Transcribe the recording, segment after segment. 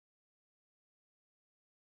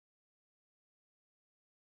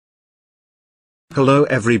Hello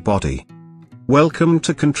everybody. Welcome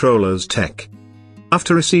to Controllers Tech.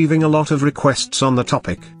 After receiving a lot of requests on the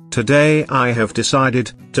topic, today I have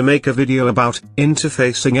decided to make a video about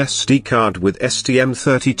interfacing SD card with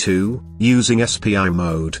STM32 using SPI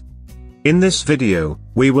mode. In this video,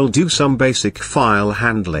 we will do some basic file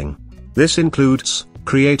handling. This includes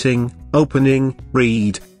creating, opening,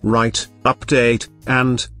 read, write, update,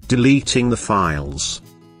 and deleting the files.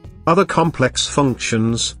 Other complex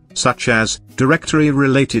functions, such as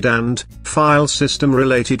directory-related and file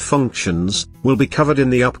system-related functions, will be covered in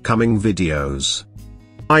the upcoming videos.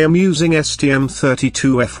 I am using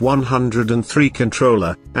STM32F103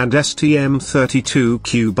 controller and STM32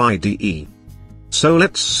 Cube-IDE. So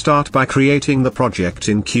let's start by creating the project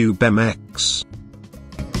in CubeMX.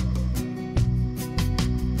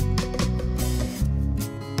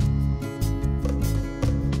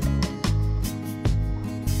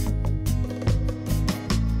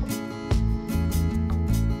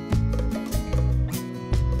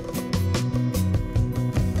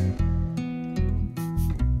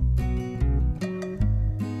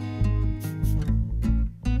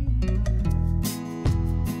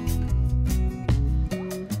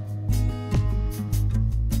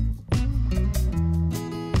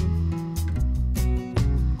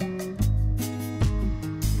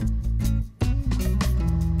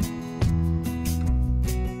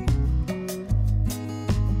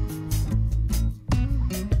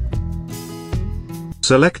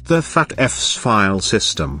 Select the FATFs file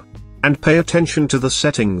system, and pay attention to the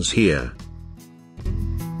settings here.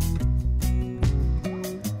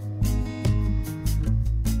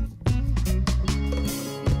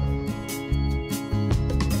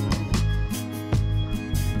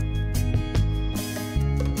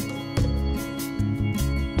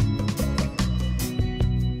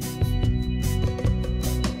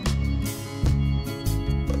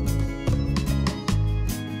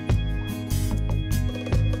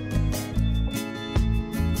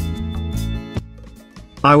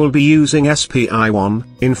 I will be using SPI1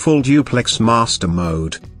 in full duplex master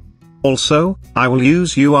mode. Also, I will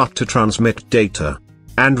use uart to transmit data,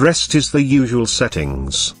 and rest is the usual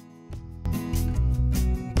settings.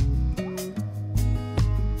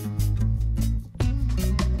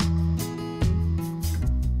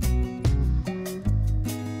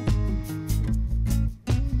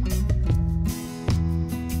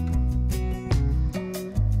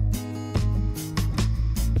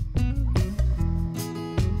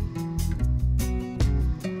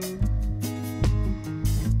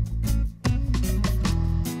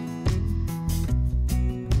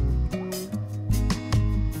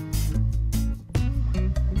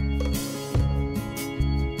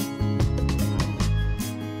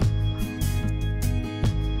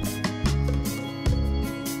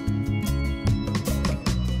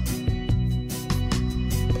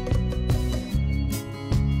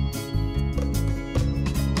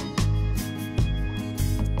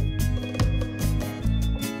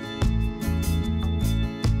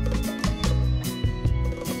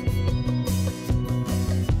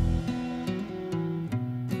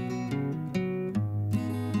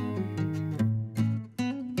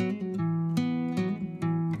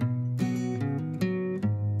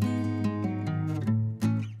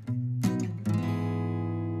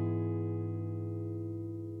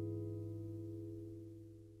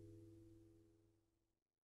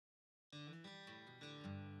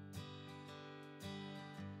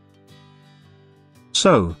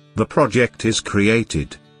 So, the project is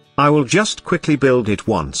created. I will just quickly build it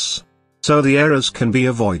once, so the errors can be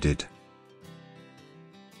avoided.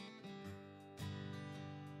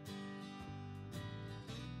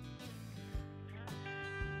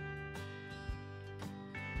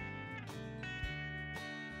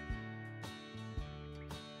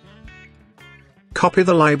 Copy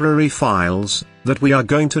the library files that we are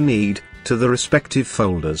going to need to the respective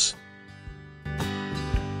folders.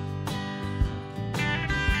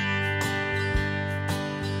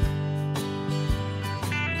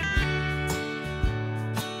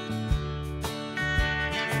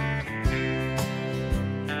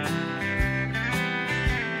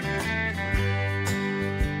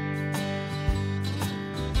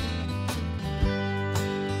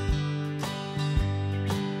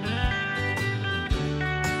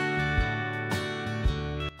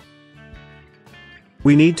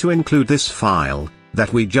 We need to include this file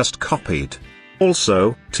that we just copied.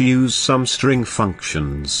 Also, to use some string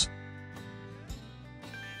functions.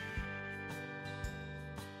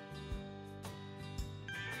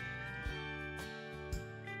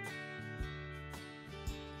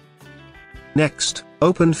 Next,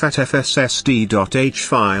 open fatfssd.h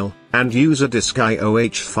file, and use a disk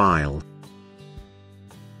IOH file.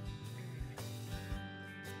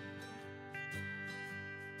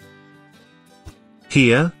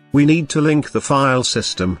 Here, we need to link the file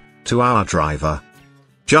system to our driver.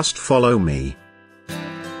 Just follow me.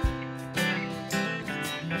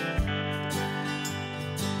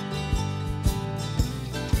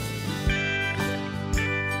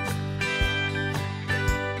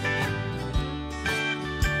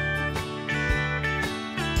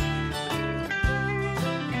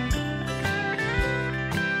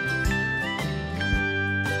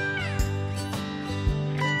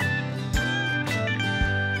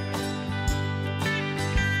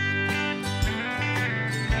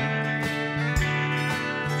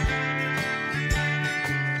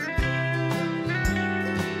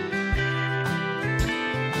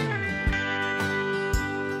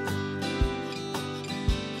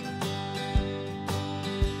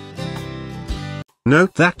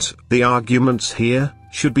 Note that the arguments here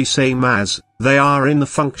should be same as they are in the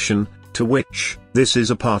function to which this is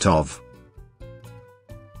a part of.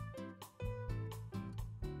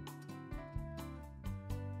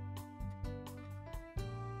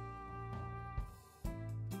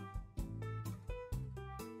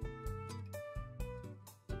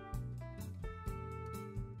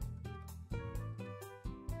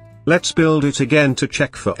 Let's build it again to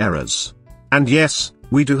check for errors. And yes,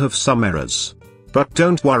 we do have some errors. But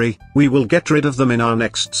don't worry, we will get rid of them in our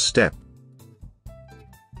next step.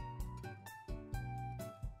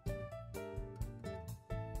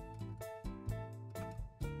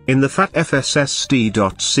 In the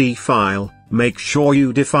fatfssd.c file, make sure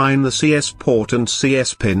you define the CS port and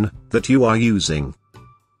CS pin that you are using.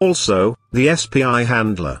 Also, the SPI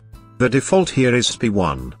handler. The default here is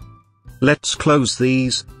SPI1. Let's close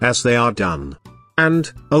these, as they are done.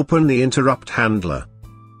 And, open the interrupt handler.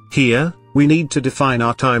 Here, we need to define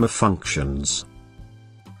our timer functions.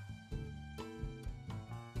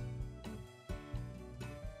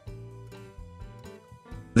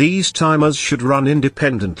 These timers should run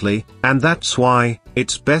independently, and that's why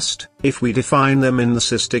it's best if we define them in the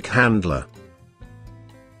SysTick handler.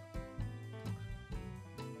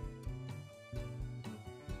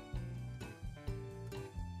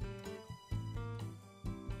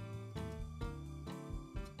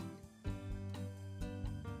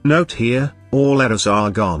 Note here, all errors are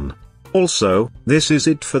gone. Also, this is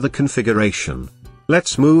it for the configuration.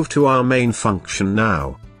 Let's move to our main function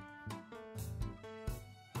now.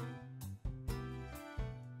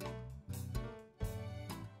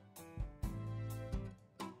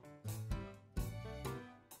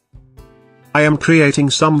 I am creating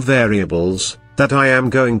some variables that I am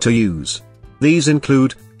going to use. These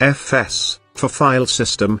include fs for file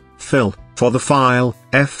system, fil for the file,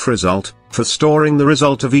 fresult for storing the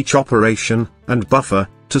result of each operation, and buffer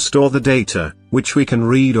to store the data which we can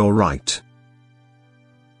read or write.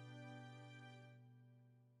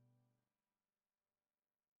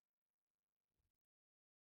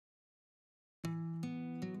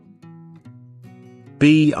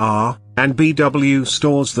 BR and BW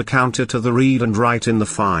stores the counter to the read and write in the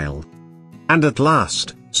file. And at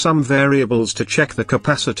last, some variables to check the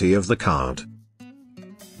capacity of the card.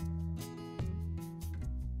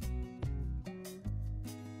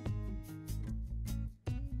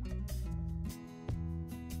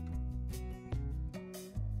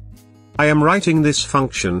 I am writing this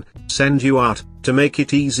function, send uart, to make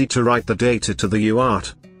it easy to write the data to the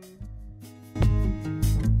uart.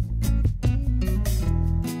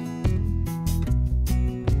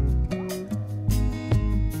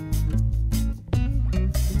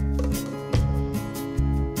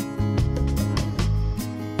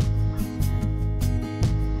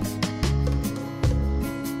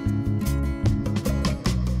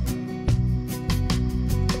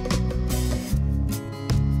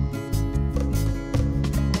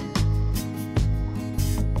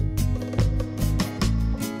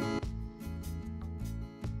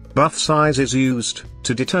 Buff size is used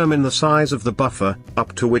to determine the size of the buffer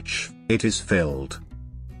up to which it is filled.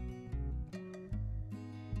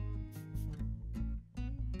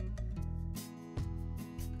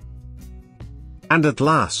 And at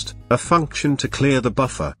last, a function to clear the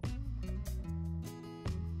buffer.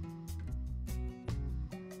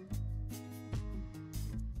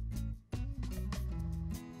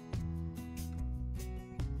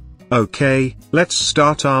 Okay, let's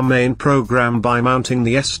start our main program by mounting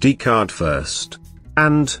the SD card first.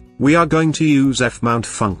 And, we are going to use fmount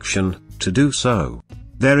function to do so.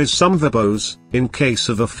 There is some verbose in case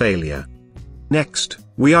of a failure. Next,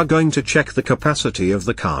 we are going to check the capacity of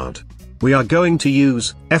the card. We are going to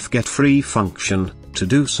use fgetFree function to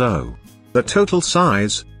do so. The total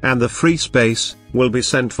size and the free space will be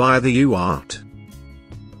sent via the uart.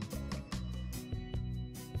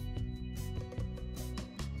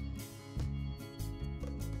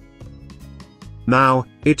 Now,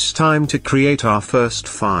 it's time to create our first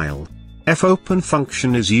file. fopen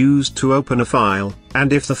function is used to open a file,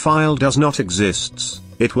 and if the file does not exist,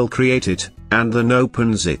 it will create it, and then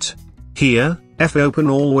opens it. Here, fopen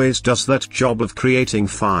always does that job of creating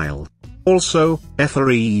file. Also,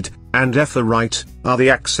 fread and fwrite are the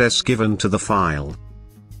access given to the file.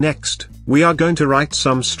 Next, we are going to write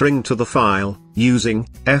some string to the file, using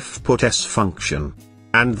fputs function.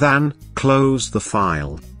 And then, close the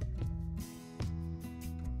file.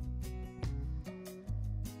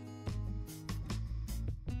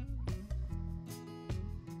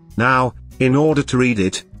 Now, in order to read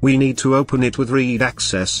it, we need to open it with read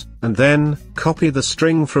access, and then, copy the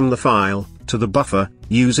string from the file, to the buffer,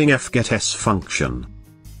 using fgetS function.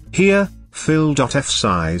 Here,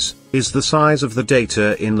 fill.fsize, is the size of the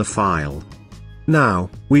data in the file.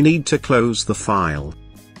 Now, we need to close the file.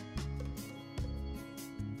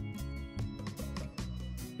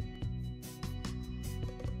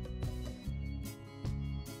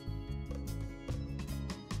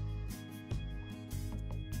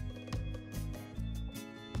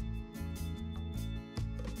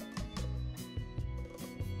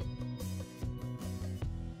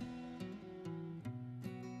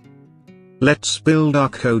 Let's build our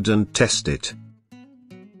code and test it.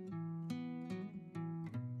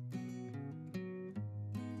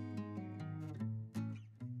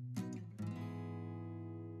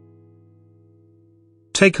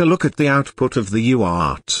 Take a look at the output of the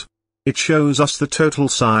uart. It shows us the total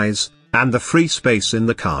size, and the free space in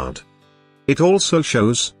the card. It also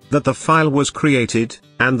shows that the file was created,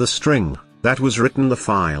 and the string that was written the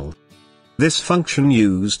file. This function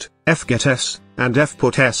used fgetS and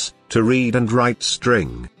fputs to read and write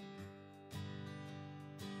string.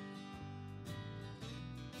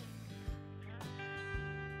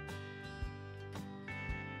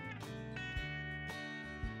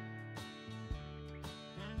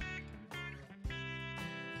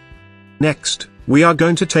 Next, we are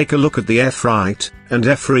going to take a look at the fwrite and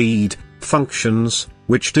fread functions,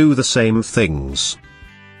 which do the same things.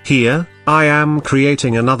 Here, I am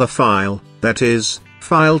creating another file, that is,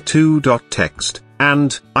 file2.txt,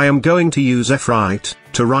 and I am going to use fwrite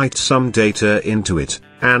to write some data into it,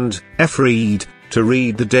 and fread to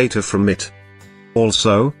read the data from it.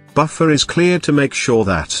 Also, buffer is clear to make sure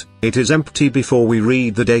that it is empty before we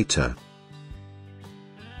read the data.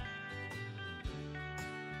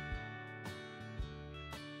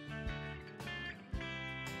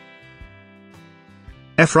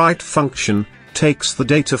 fwrite function takes the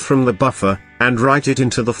data from the buffer and write it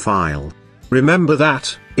into the file. Remember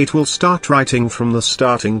that it will start writing from the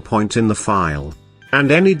starting point in the file,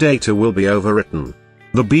 and any data will be overwritten.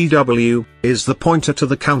 The BW is the pointer to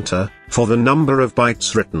the counter for the number of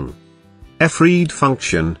bytes written. fread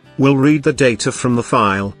function will read the data from the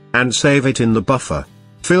file and save it in the buffer.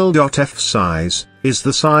 Fill.fsize is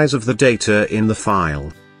the size of the data in the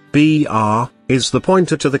file. BR is the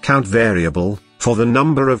pointer to the count variable for the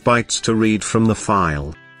number of bytes to read from the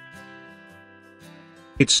file.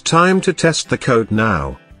 It's time to test the code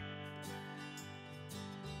now.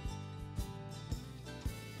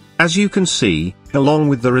 As you can see, along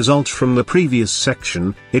with the result from the previous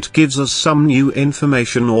section, it gives us some new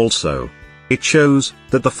information also. It shows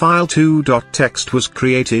that the file2.txt was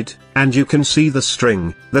created, and you can see the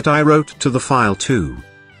string that I wrote to the file too.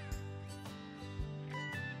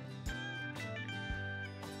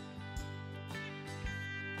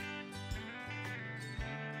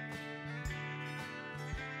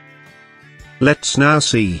 Let's now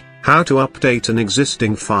see how to update an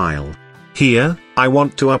existing file. Here, I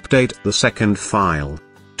want to update the second file.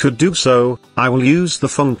 To do so, I will use the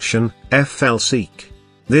function flseek.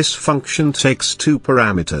 This function takes two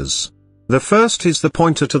parameters. The first is the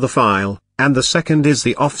pointer to the file, and the second is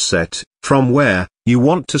the offset from where you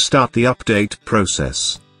want to start the update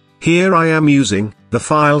process. Here I am using the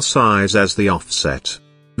file size as the offset.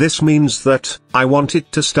 This means that I want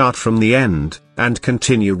it to start from the end and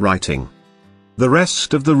continue writing. The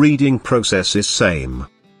rest of the reading process is same.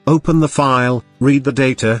 Open the file, read the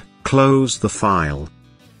data, close the file.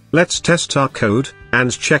 Let's test our code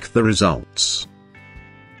and check the results.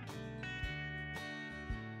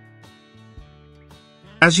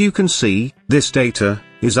 As you can see, this data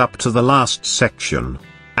is up to the last section,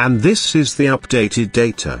 and this is the updated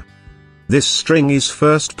data. This string is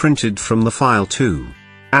first printed from the file too,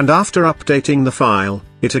 and after updating the file,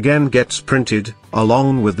 it again gets printed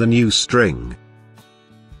along with the new string.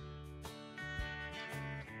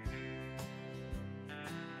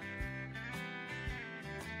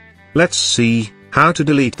 Let's see how to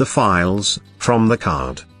delete the files from the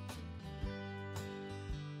card.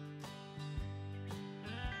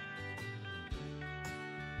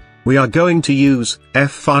 We are going to use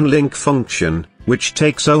funlink function, which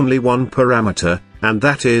takes only one parameter, and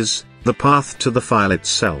that is the path to the file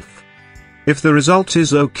itself. If the result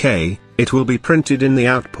is OK, it will be printed in the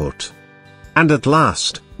output. And at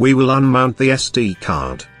last, we will unmount the SD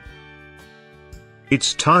card.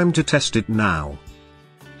 It's time to test it now.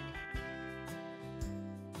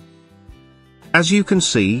 As you can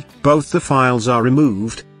see, both the files are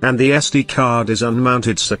removed, and the SD card is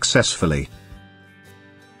unmounted successfully.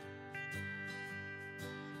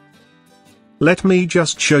 Let me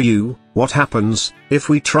just show you what happens if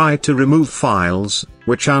we try to remove files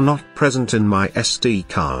which are not present in my SD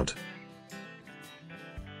card.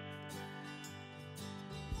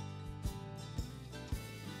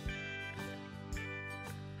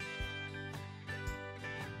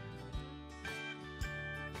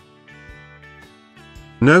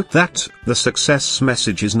 Note that the success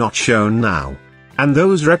message is not shown now, and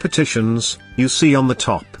those repetitions you see on the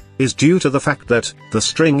top is due to the fact that the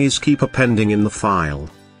string is keep appending in the file.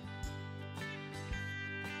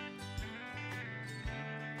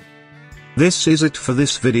 This is it for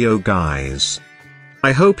this video, guys.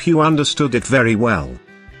 I hope you understood it very well.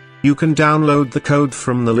 You can download the code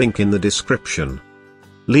from the link in the description.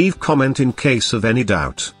 Leave comment in case of any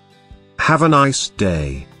doubt. Have a nice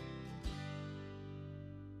day.